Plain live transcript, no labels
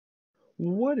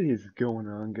What is going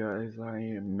on, guys? I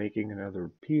am making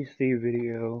another PC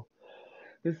video.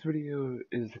 This video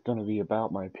is gonna be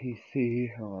about my PC,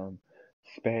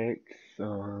 specs,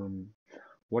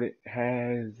 what it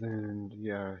has, and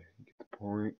yeah, you get the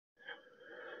point.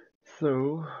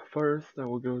 So, first I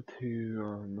will go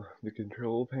to, the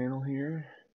control panel here,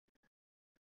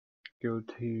 go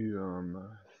to,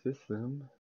 system,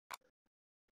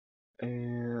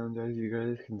 and as you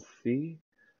guys can see,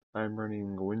 I'm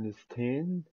running Windows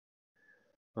 10.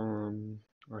 Um,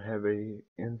 I have a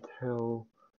Intel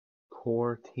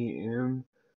Core TM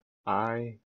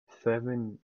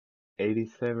i7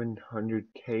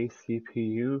 8700K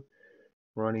CPU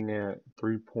running at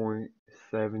 3.7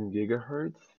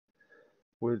 gigahertz,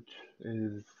 which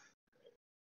is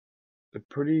a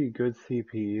pretty good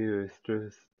CPU. It's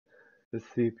just the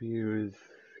CPU is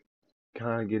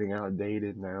kind of getting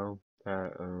outdated now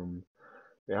that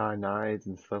the i9s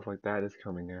and stuff like that is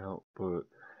coming out, but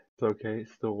it's okay, it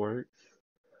still works.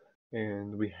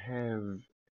 And we have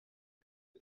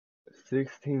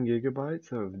 16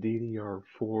 gigabytes of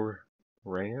DDR4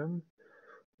 RAM.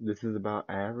 This is about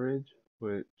average,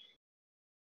 which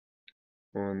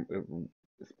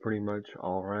it's pretty much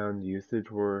all around usage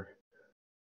where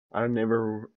I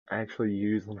never actually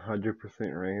use 100%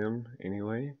 RAM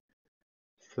anyway.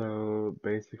 So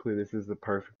basically this is the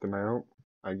perfect amount.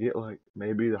 I get like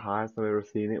maybe the highest I've ever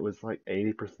seen it was like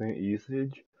 80%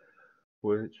 usage,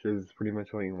 which is pretty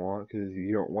much what you want because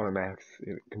you don't want to max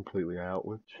it completely out,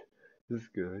 which is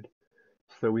good.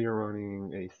 So we are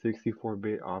running a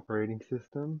 64-bit operating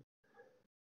system,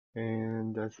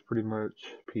 and that's pretty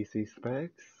much PC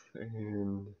specs.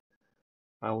 And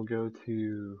I'll go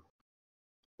to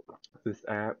this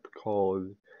app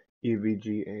called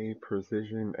EVGA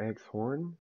Precision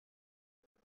X1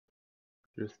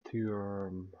 just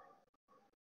to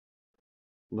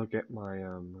look at my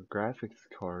graphics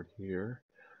card here.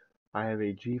 I have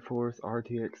a GeForce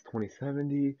RTX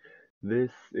 2070.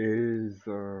 This is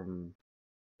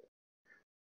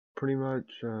pretty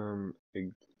much a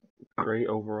great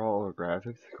overall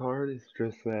graphics card. It's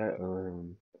just that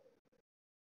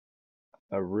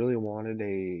I really wanted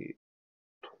a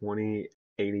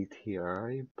 2080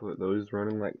 Ti, but those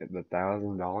running like at the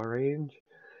 $1,000 range,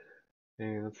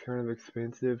 and it's kind of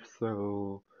expensive.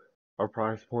 So our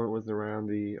price point was around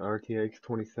the RTX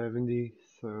 2070,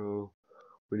 so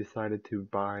we decided to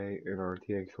buy an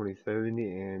RTX 2070,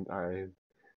 and I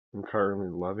am currently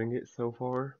loving it so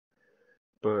far.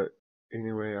 But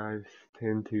anyway, I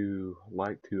tend to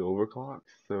like to overclock,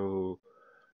 so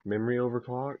memory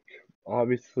overclock.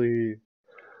 Obviously,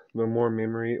 the more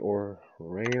memory or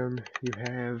RAM you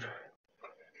have,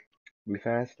 the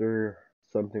faster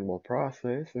something will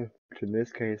process, which in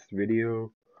this case,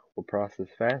 video will process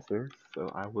faster. So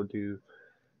I will do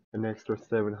an extra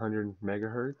 700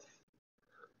 megahertz.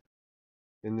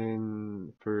 And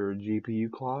then for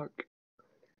GPU clock,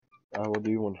 I will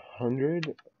do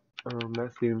 100.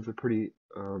 That seems a pretty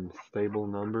stable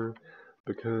number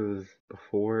because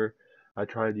before I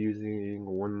tried using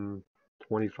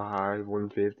 125,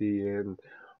 150, and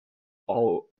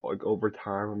all like over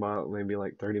time, about maybe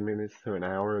like 30 minutes to an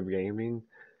hour of gaming,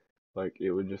 like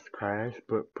it would just crash.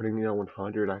 But putting it on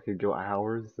 100, I could go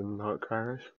hours and not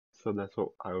crash. So that's what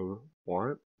I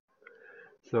want.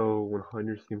 So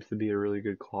 100 seems to be a really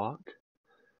good clock.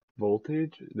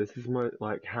 Voltage, this is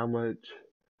like how much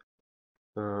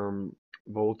um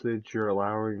voltage you're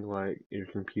allowing like your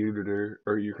computer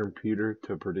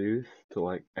to produce to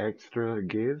like extra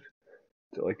give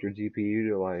to like your GPU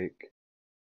to like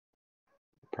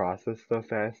process stuff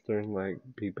faster and like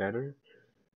be better.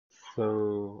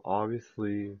 So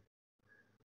obviously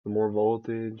the more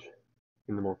voltage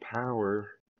and the more power,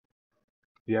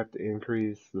 you have to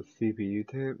increase the CPU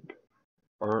temp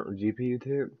or GPU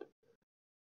temp.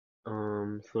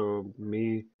 So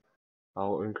me,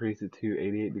 I'll increase it to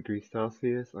 88 degrees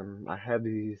Celsius. I have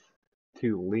these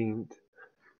two linked.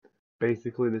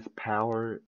 Basically, this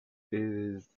power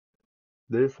is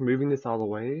moving this all the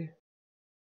way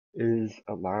is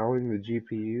allowing the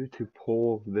GPU to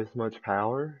pull this much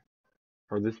power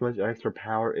or this much extra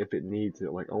power if it needs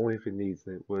it, like only if it needs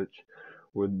it, which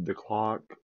with the clock,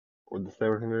 with the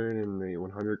 700 and the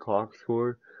 100 clock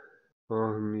score,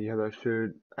 yeah, that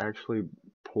should actually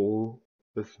pull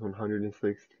this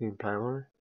 116 power.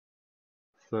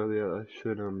 So yeah, that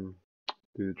should do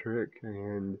the trick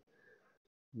and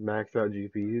max out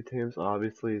GPU temps.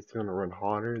 Obviously, it's going to run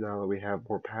hotter now that we have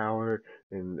more power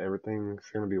and everything's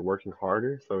going to be working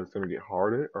harder. So it's going to get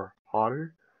harder or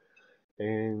hotter.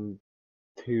 And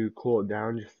to cool it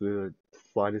down just the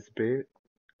slightest bit,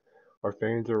 our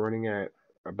fans are running at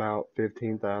about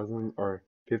 15,000 or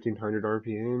 1500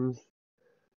 RPMs.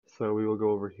 So we will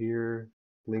go over here,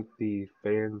 link the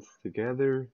fans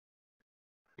together,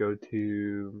 go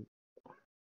to,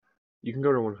 you can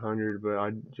go to 100, but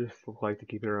I just like to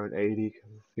keep it around 80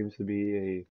 because it seems to be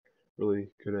a really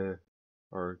good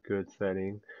or good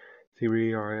setting. See,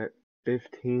 we are at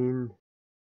 1500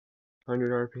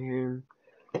 RPM.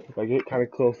 If I get kind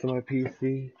of close to my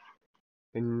PC,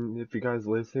 and if you guys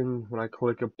listen, when I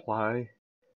click apply,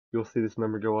 you'll see this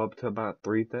number go up to about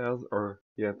 3000, or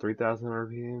yeah, 3000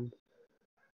 RPM,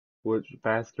 which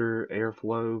faster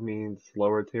airflow means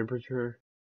lower temperature.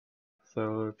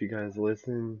 So if you guys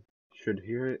listen, you should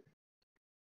hear it.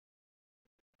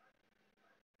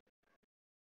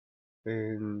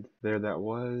 And there that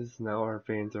was. Now our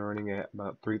fans are running at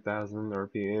about 3000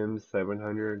 RPM,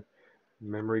 700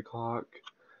 memory clock,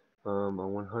 a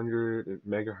 100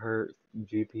 megahertz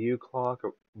GPU clock,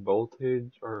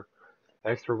 voltage or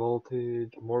extra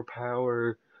voltage, more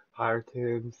power, higher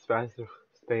temps, faster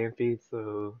fan speed,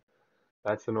 so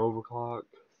that's an overclock.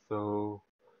 So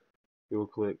we will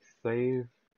click save,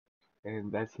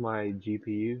 and that's my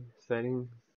GPU settings.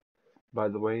 By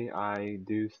the way, I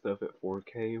do stuff at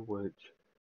 4K, which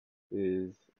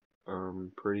is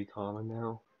pretty common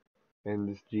now. And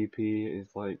this GP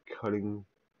is like cutting,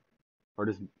 or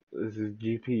this is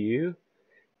GPU.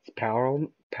 It's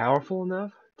powerful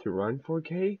enough to run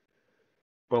 4K,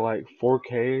 but like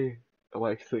 4K,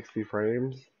 like 60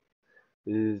 frames,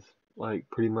 is like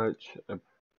pretty much a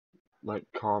like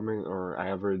common or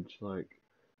average like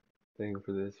thing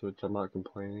for this, which I'm not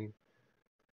complaining.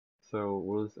 So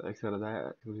we'll just exit out of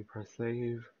that. We press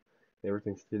save.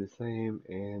 Everything stayed the same,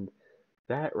 and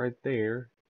that right there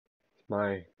is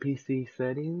my PC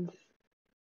settings.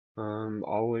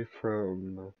 All the way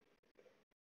from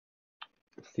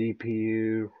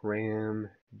CPU, RAM,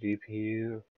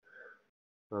 GPU.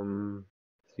 So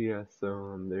yeah,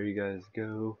 there you guys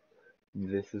go.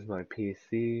 This is my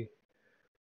PC,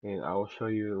 and I will show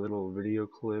you a little video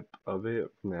clip of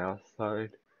it from the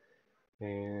outside,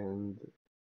 and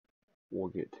we'll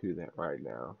get to that right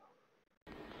now.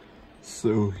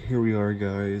 So here we are,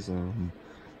 guys.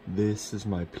 This is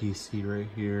my PC right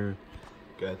here.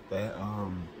 Got that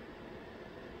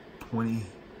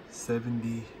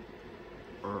 2070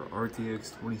 or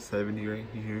RTX 2070 right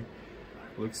here.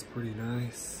 Looks pretty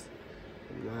nice.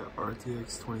 That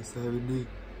RTX 2070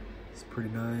 is pretty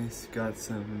nice. Got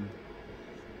some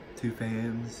 2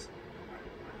 fans.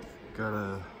 Got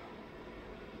a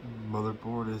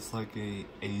motherboard. It's like a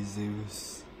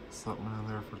Asus something in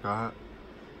there. I forgot.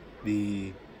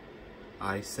 The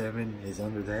i7 is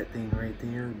under that thing right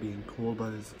there, being cooled by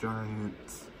this giant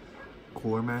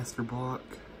Core Master block.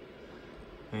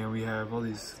 And we have all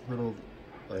these little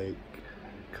like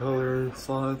color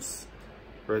slots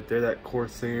right there, that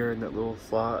Corsair and that little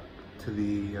slot to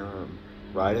the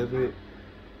right of it.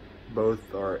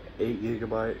 Both are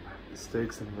 8GB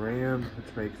sticks of RAM,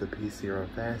 which makes the PC run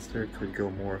faster. Could go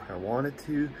more if I wanted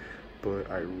to, but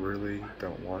I really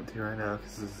don't want to right now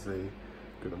because this is a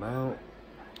good amount.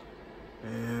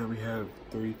 And we have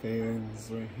 3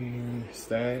 fans right here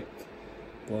stacked,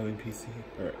 blowing PC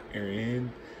or air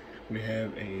in. We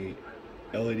have a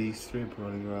LED strip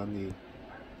running around the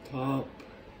top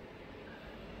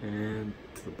and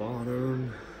to the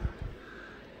bottom,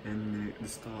 and the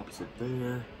stops up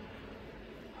there.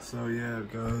 So yeah,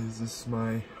 guys, this is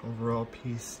my overall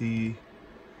PC,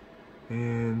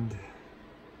 and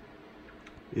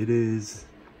it is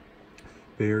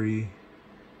very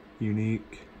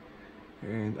unique,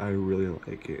 and I really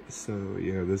like it. So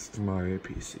yeah, this is my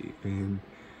PC, and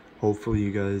hopefully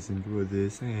you guys enjoy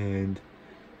this, and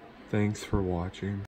thanks for watching.